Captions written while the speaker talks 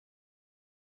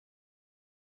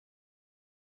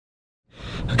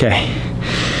Okay,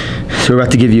 so we're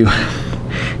about to give you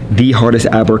the hardest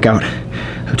ab workout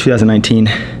of 2019.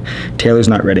 Taylor's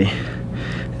not ready.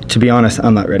 To be honest,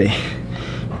 I'm not ready.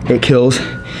 It kills,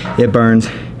 it burns.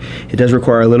 It does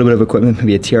require a little bit of equipment,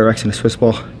 maybe a TRX and a Swiss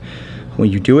ball. When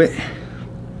you do it,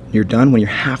 you're done. When you're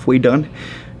halfway done,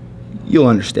 you'll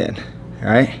understand, all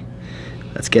right?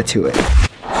 Let's get to it.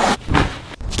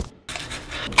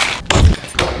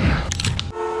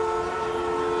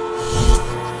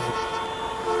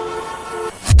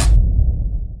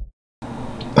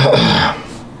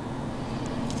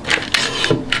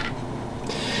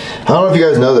 I don't know if you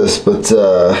guys know this, but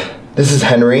this is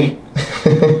Henry.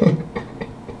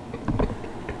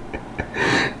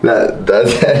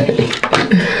 That's Henry.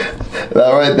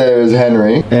 That right there is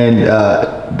Henry. And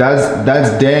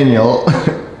that's Daniel.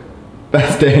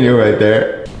 That's Daniel right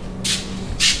there.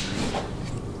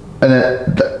 And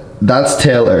then that's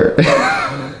Taylor.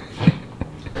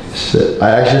 Shit, I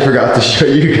actually forgot to show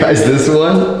you guys this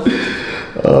one.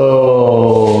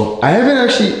 Oh, I haven't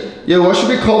actually, yeah, what should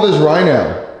we call this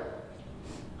rhino?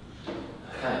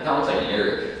 Kind of looks like an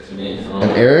Eric to me. An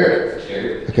Eric?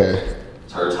 Eric. Okay.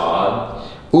 It's our Todd.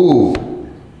 Ooh.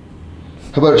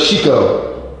 How about a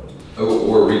Chico? Oh,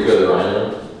 or Rico the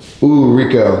Rhino. Ooh,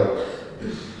 Rico.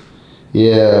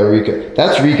 Yeah, Rico.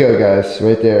 That's Rico, guys,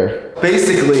 right there.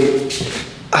 Basically,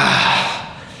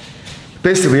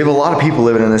 we have a lot of people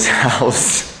living in this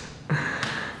house.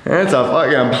 It's a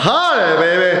fucking party,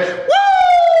 baby.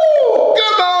 Woo!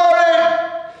 Good morning!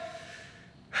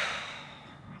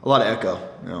 A lot of echo,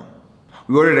 you know.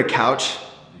 We ordered a couch.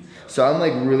 So I'm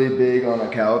like really big on a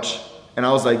couch. And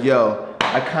I was like, yo,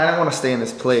 I kind of want to stay in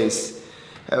this place.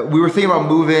 We were thinking about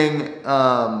moving.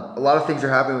 A lot of things are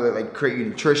happening with like CreateU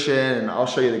Nutrition, and I'll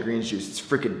show you the green juice. It's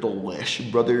freaking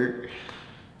delish, brother.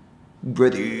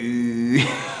 But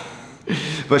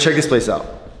check this place out.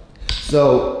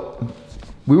 So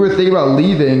we were thinking about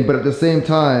leaving, but at the same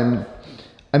time,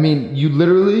 I mean, you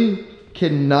literally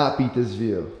cannot beat this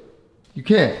view. You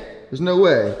can't. There's no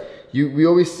way. We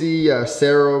always see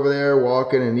Sarah over there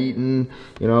walking and eating.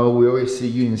 You know, we always see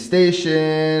Union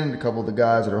Station, a couple of the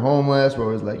guys that are homeless. We're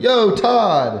always like, yo,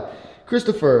 Todd,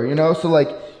 Christopher, you know? So like,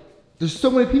 there's so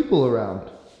many people around.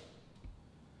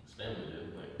 It's family,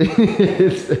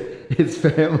 dude. It's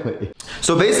family.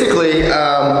 So basically,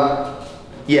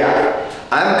 yeah,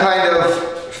 I'm kind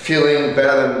of feeling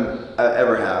better than I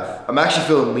ever have. I'm actually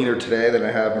feeling leaner today than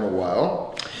I have in a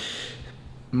while.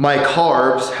 My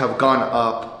carbs have gone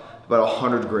up about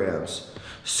 100 grams.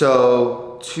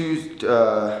 So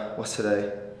what's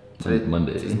today?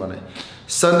 Monday. Today's Monday.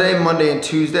 Sunday, Monday, and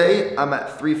Tuesday, I'm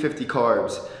at 350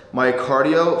 carbs. My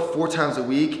cardio, 4 times a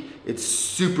week, it's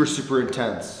super, super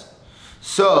intense.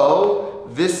 So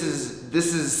this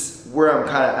is where I'm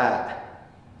kind of at.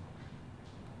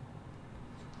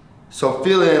 So I'm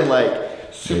feeling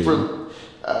like super,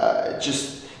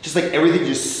 just like everything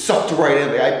just sucked right in.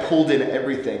 Like I pulled in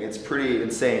everything. It's pretty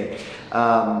insane.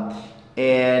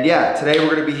 And yeah, today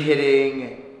we're gonna be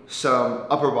hitting some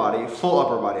upper body, full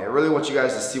upper body. I really want you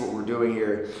guys to see what we're doing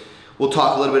here. We'll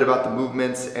talk a little bit about the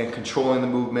movements and controlling the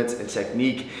movements and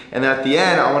technique. And then at the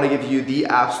end, I wanna give you the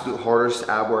absolute hardest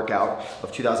ab workout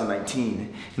of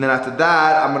 2019. And then after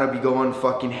that, I'm gonna be going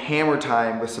fucking hammer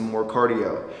time with some more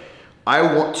cardio. I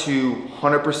want to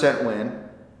 100% win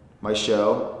my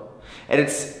show. And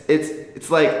it's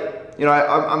like, you know,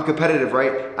 I'm competitive,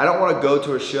 right? I don't want to go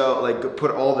to a show, like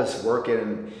put all this work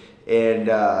in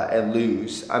and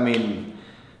lose. I mean,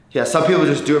 yeah, some people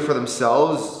just do it for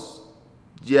themselves.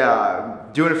 Yeah,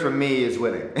 doing it for me is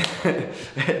winning.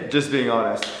 Just being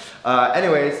honest.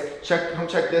 Anyways, come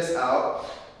check this out.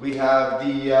 We have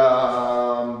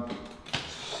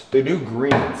the new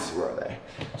greens. Where are they?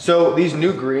 So these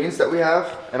new greens that we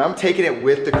have, and I'm taking it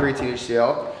with the CreateU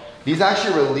HCL. These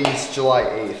actually released July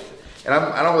 8th. And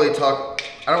I don't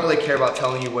really care about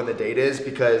telling you when the date is,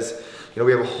 because you know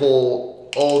we have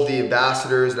all of the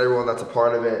ambassadors and everyone that's a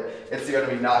part of it. It's gonna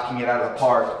be knocking it out of the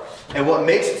park. And what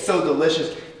makes it so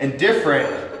delicious and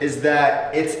different is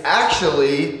that it's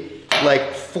actually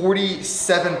like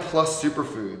 47 plus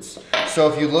superfoods.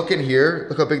 So if you look in here,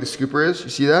 look how big the scooper is. You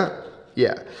see that?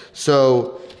 Yeah.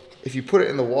 So if you put it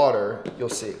in the water, you'll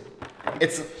see.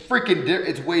 It's freaking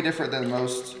it's way different than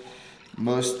most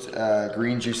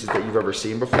green juices that you've ever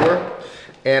seen before.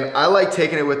 And I like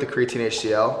taking it with the creatine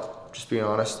HCL, just being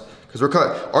honest, because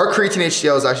our creatine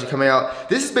HCL is actually coming out.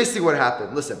 This is basically what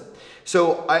happened. Listen,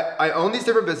 so I own these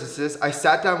different businesses. I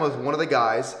sat down with one of the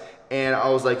guys and I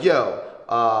was like, yo,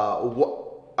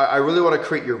 I really want to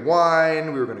create your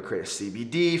wine. We were going to create a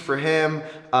CBD for him.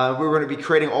 We were going to be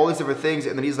creating all these different things.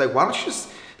 And then he's like, why don't you just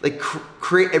like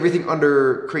create everything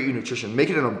under CreateU Nutrition, make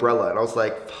it an umbrella. And I was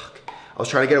like, fuck. I was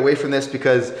trying to get away from this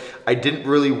because I didn't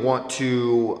really want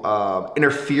to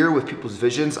interfere with people's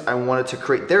visions. I wanted to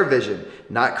create their vision,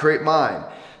 not create mine.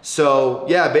 So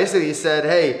yeah, basically he said,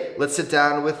 hey, let's sit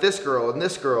down with this girl and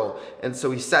this girl. And so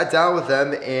we sat down with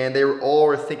them and they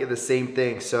were thinking the same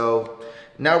thing. So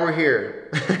now we're here.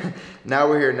 Now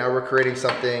we're creating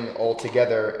something all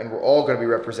together, and we're all gonna be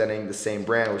representing the same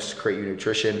brand, which is CreateU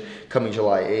Nutrition, coming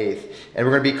July 8th. And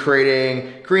we're gonna be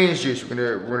creating greens juice.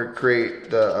 We're gonna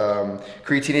create the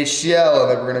creatine HCl,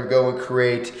 and then we're gonna go and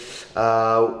create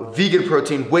vegan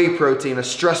protein, whey protein, a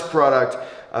stress product,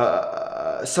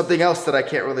 something else that I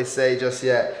can't really say just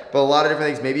yet, but a lot of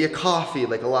different things, maybe a coffee,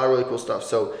 like a lot of really cool stuff.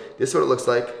 So this is what it looks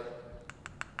like.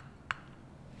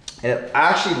 And it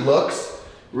actually looks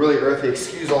really earthy.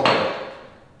 Excuse all my,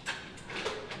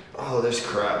 oh, there's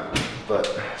crap. But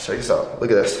check this out, look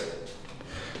at this.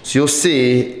 So you'll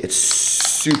see it's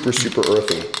super, super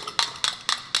earthy.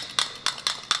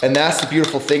 And that's the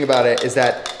beautiful thing about it, is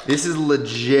that this is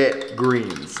legit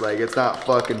greens. Like, it's not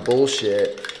fucking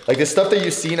bullshit. Like the stuff that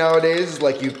you see nowadays,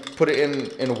 like you put it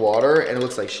in water and it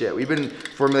looks like shit. We've been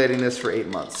formulating this for 8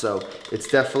 months. So it's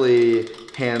definitely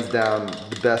hands down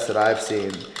the best that I've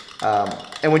seen.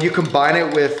 And when you combine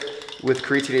it with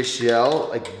creatine HCl,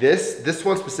 like this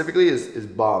one specifically is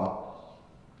bomb.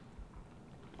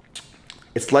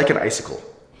 It's like an icicle.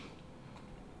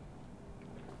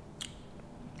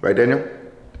 Right, Daniel?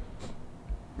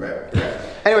 Right.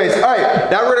 Anyways, all right,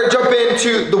 now we're gonna jump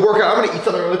into the workout. I'm gonna eat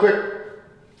something really quick.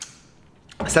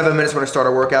 7 minutes, we're gonna start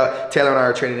our workout. Taylor and I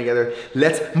are training together.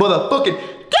 Let's motherfucking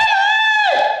get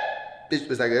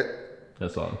it! Is that good?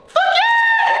 That's all.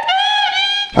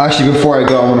 Actually, before I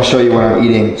go, I want to show you what I'm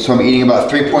eating. So I'm eating about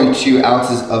 3.2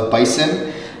 ounces of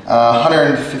bison,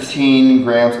 115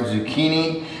 grams of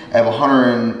zucchini, I have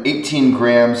 118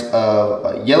 grams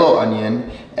of yellow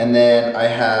onion, and then I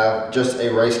have just a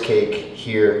rice cake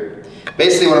here.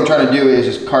 Basically what I'm trying to do is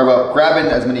just carve up, grab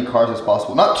in as many carbs as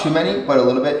possible. Not too many, but a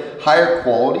little bit higher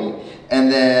quality, and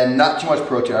then not too much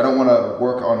protein. I don't want to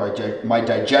work on my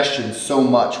digestion so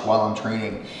much while I'm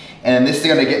training. And this is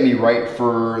gonna get me right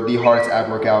for the hardest ab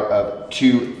workout of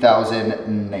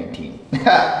 2019.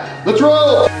 Let's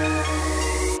roll!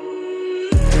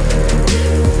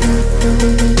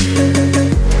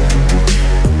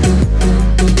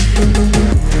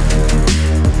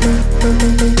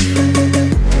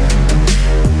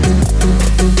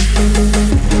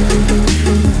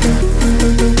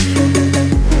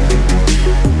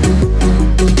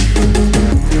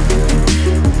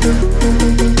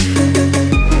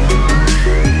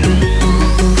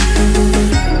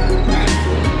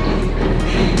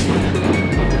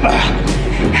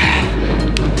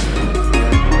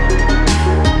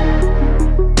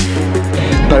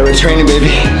 Bodyweight training,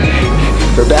 baby.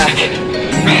 We're back.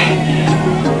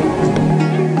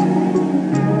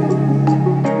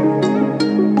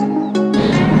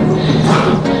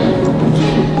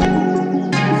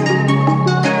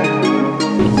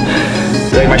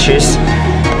 You like my shoes?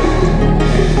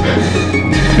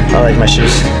 I like my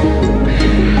shoes.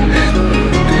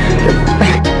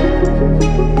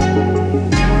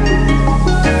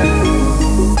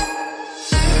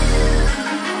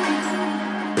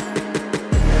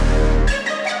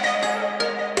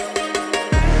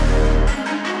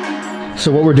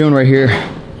 So what we're doing right here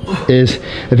is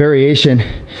a variation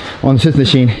on the Smith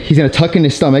machine. He's gonna tuck in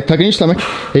his stomach, tuck in your stomach.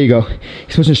 There you go.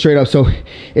 He's pushing straight up. So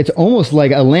it's almost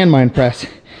like a landmine press,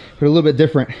 but a little bit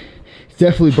different. It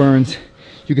definitely burns.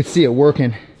 You can see it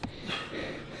working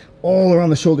all around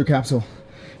the shoulder capsule.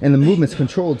 And the movement's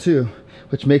controlled too,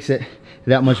 which makes it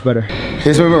that much better.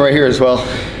 His movement right here as well,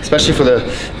 especially for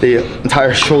the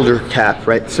entire shoulder cap,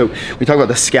 right? So we talk about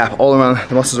the scap, all around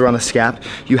the muscles around the scap.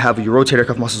 You have your rotator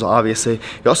cuff muscles, obviously.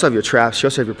 You also have your traps. You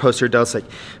also have your posterior delts. Like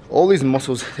all these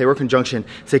muscles, they work in conjunction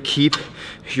to keep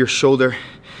your shoulder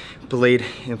blade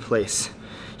in place,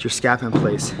 your scap in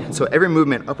place. And so every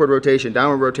movement, upward rotation,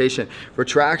 downward rotation,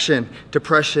 retraction,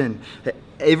 depression,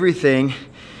 everything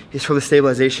is for the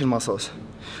stabilization muscles.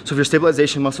 So if your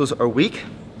stabilization muscles are weak,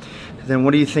 then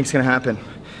what do you think is going to happen?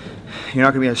 You're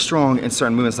not going to be as strong in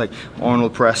certain movements like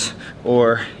Arnold press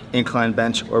or incline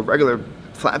bench or regular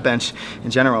flat bench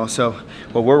in general. So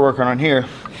what we're working on here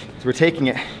is we're taking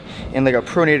it in like a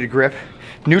pronated grip,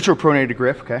 neutral pronated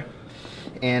grip, okay?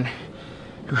 And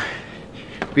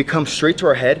we come straight to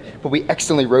our head, but we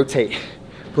externally rotate.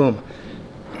 Boom.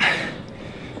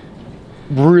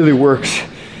 Really works.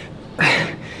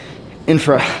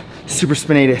 Infra,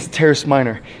 supraspinatus, teres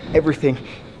minor, everything,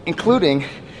 including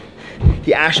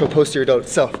the actual posterior delt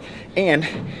itself. And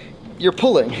you're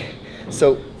pulling.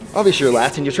 So obviously your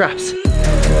lats and your traps.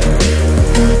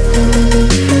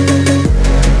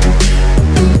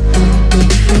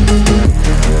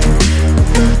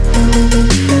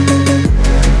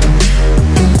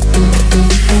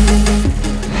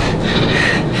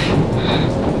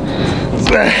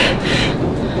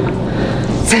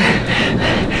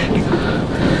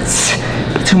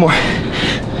 Two more.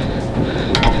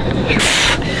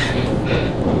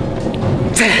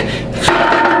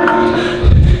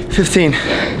 15.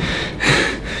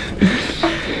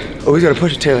 Always gotta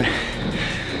push it, Taylor.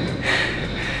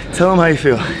 Tell him how you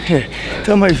feel. Here,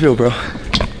 tell him how you feel, bro.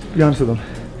 Be honest with him.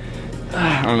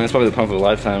 I mean, it's probably the pump of a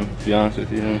lifetime, to be honest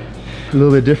with you. A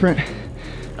little bit different?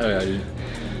 Oh yeah, dude.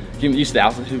 Getting used to the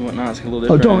altitude and whatnot, it's a little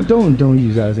different. Oh, don't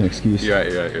use that as an excuse. You're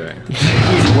right, you're right, you're right.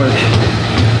 Easy work.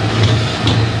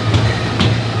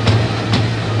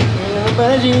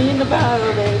 Nobody in the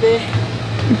bottle, baby.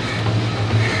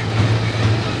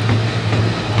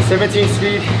 17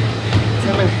 speed,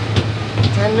 10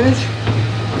 minutes.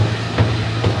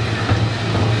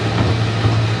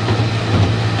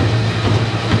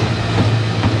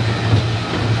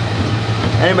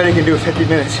 Anybody can do 50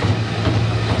 minutes.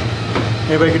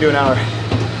 Anybody can do an hour.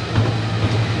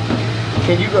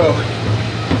 Can you go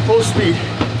full speed,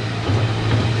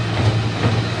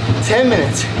 10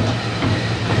 minutes,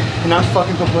 and not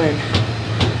fucking complain,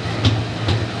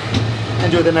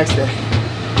 and do it the next day?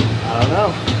 I don't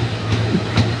know.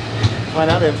 Find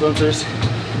out, influencers.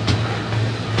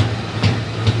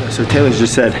 So Taylor's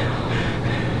just said,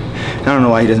 I don't know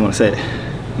why he doesn't want to say it,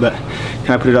 but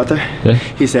can I put it out there? Yeah.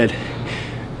 He said,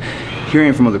 hearing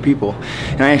it from other people,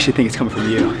 and I actually think it's coming from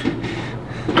you,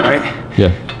 right?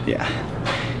 Yeah. Yeah.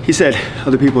 He said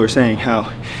other people are saying how,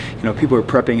 you know, people are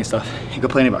prepping and stuff and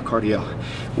complaining about cardio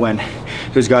when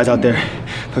there's guys out there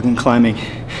fucking climbing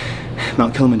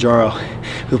Mount Kilimanjaro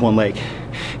with one leg.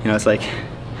 You know, it's like,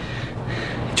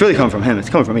 it's really coming from him. It's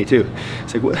coming from me too.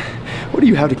 It's like, what do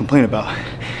you have to complain about?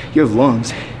 You have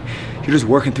lungs. You're just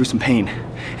working through some pain.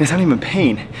 And it's not even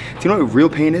pain. Do you know what real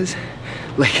pain is?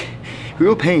 Like,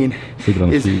 real pain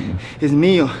is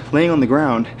me laying on the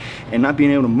ground and not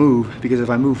being able to move, because if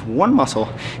I move one muscle,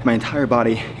 my entire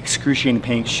body, excruciating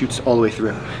pain shoots all the way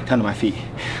through, down to my feet.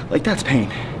 Like, that's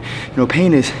pain. You know,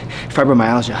 pain is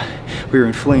fibromyalgia, where you're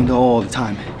inflamed all the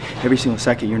time. Every single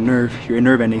second, your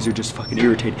nerve endings are just fucking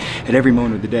irritated at every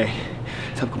moment of the day.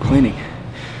 Stop complaining.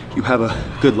 You have a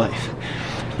good life.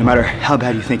 No matter how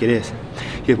bad you think it is,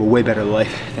 you have a way better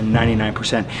life than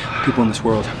 99% of people in this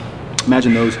world.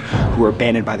 Imagine those who are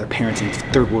abandoned by their parents in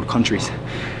third world countries.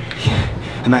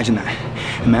 Imagine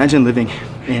that. Imagine living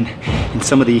in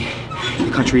some of the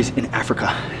countries in Africa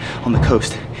on the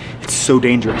coast. It's so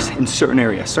dangerous in certain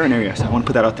areas. I want to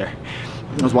put that out there.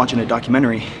 I was watching a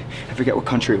documentary, I forget what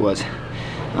country it was,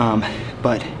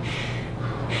 but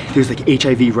there's like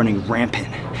HIV running rampant.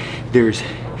 There's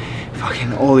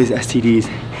fucking all these STDs.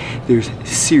 There's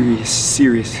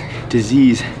serious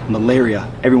disease, malaria.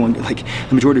 Everyone, like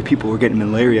the majority of people were getting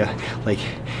malaria. Like,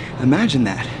 imagine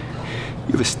that.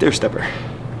 You have a stair stepper.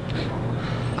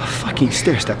 A fucking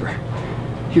stair stepper.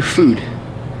 Your food.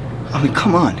 I mean,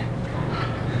 come on.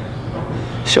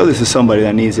 Show this to somebody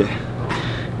that needs it.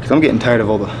 Because I'm getting tired of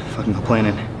all the fucking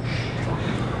complaining.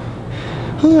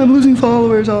 Oh, I'm losing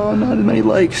followers. Oh, not as many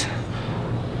likes.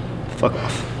 Fuck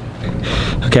off.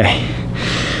 Okay.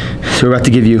 So we're about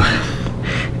to give you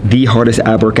the hardest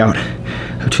ab workout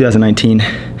of 2019.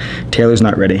 Taylor's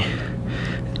not ready.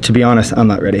 To be honest, I'm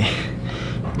not ready.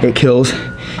 It kills,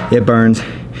 it burns.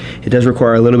 It does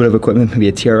require a little bit of equipment, maybe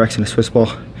a TRX and a Swiss ball.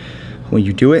 When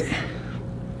you do it,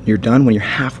 you're done. When you're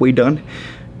halfway done,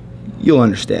 you'll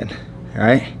understand, all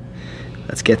right?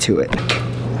 Let's get to it.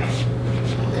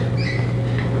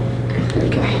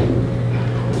 Okay.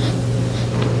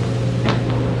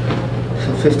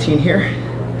 So 15 here.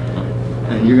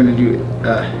 And you're gonna do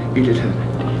 8 to 10.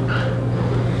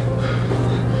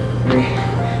 Ready?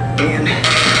 And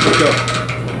go.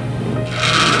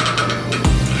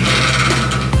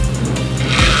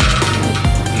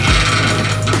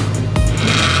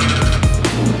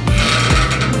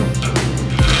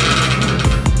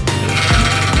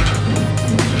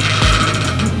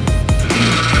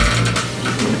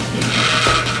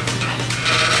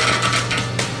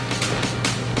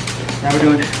 Now we're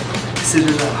doing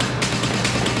scissors out.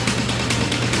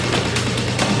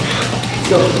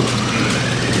 Go.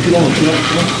 Come on, come on,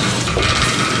 come on.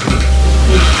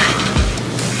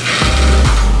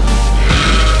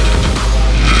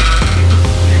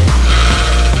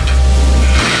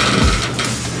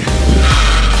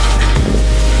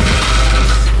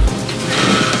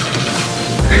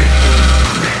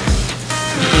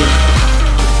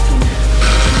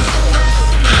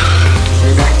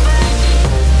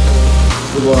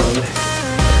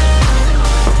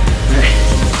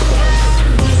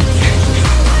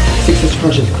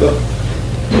 punches, go.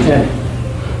 10.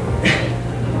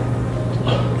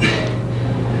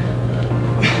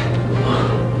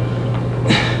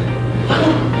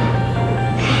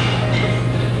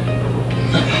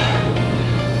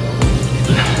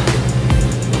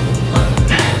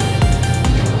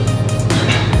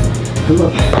 Move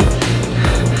up.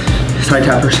 Side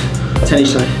tappers, 10 each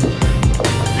side.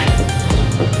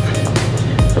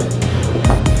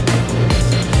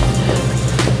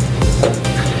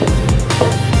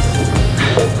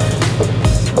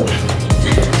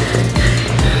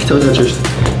 Toe touchers.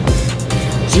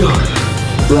 0.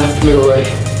 Left, middle, right.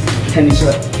 10 each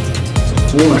side.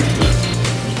 1,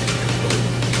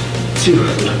 2,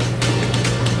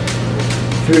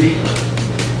 3,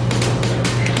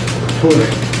 4,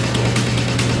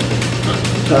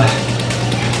 5,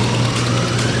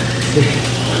 6,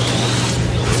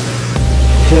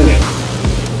 7,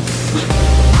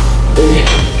 8,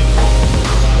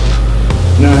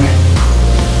 9,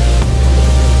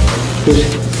 good.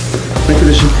 Neck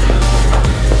position.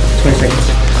 20 seconds.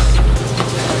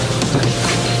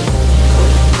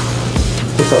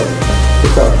 Lift up.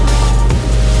 Lift up.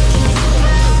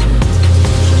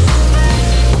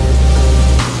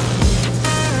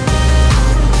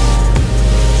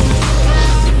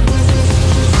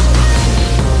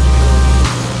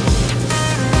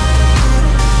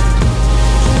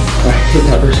 Alright, hip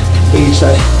tappers. 8 each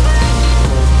side.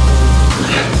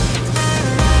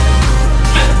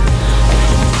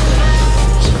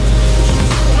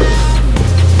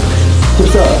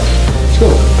 Hips up. Let's go.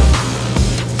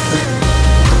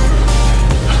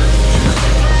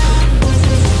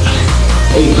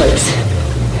 Eight planks.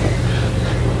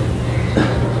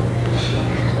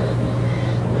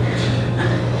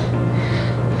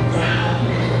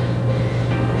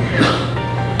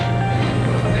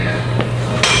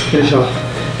 Finish off.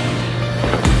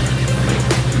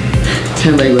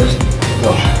 10 leg lifts.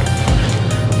 Go.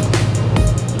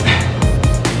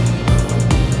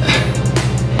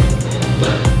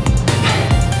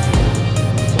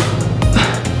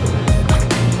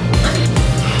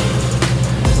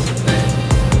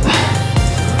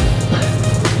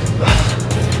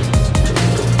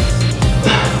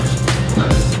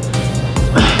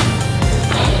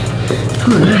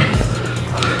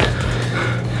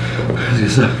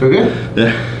 Feel good?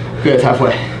 Yeah. Good, it's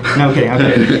halfway. No, I'm kidding, I'm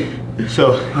kidding.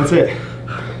 So, that's it.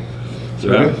 It's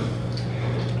right.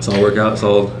 Solid workout,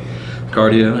 solid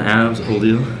cardio, abs, the whole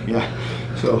deal. Yeah.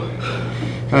 So,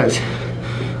 guys,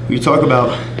 when you talk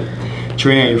about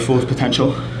training at your fullest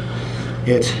potential,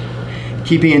 it's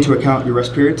keeping into account your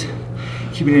rest periods,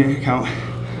 keeping into account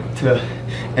to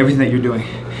everything that you're doing.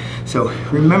 So,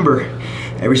 remember,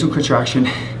 every single contraction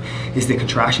is the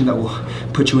contraction that will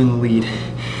put you in the lead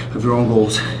of your own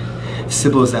goals.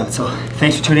 Simple as that. So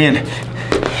thanks for tuning in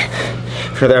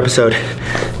for another episode.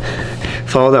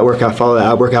 Follow that workout, follow that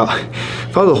ab workout,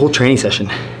 follow the whole training session.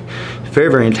 Very,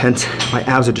 very intense. My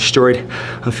abs are destroyed.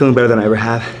 I'm feeling better than I ever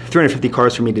have. 350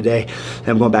 carbs for me today. Then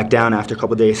I'm going back down after a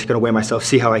couple days. Gonna weigh myself,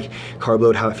 see how I carb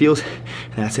load, how it feels.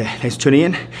 And that's it. Thanks for tuning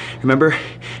in. Remember,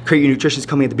 CreateU Nutrition is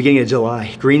coming at the beginning of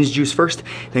July. Greens juice first,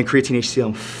 then creatine HCl.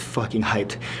 I'm fucking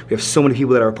hyped. We have so many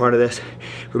people that are a part of this.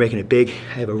 We're making it big.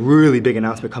 I have a really big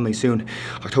announcement coming soon.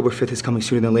 October 5th is coming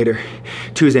sooner than later.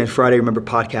 Tuesday and Friday, remember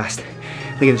podcast.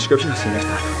 Link in the description. I'll see you next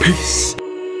time. Peace.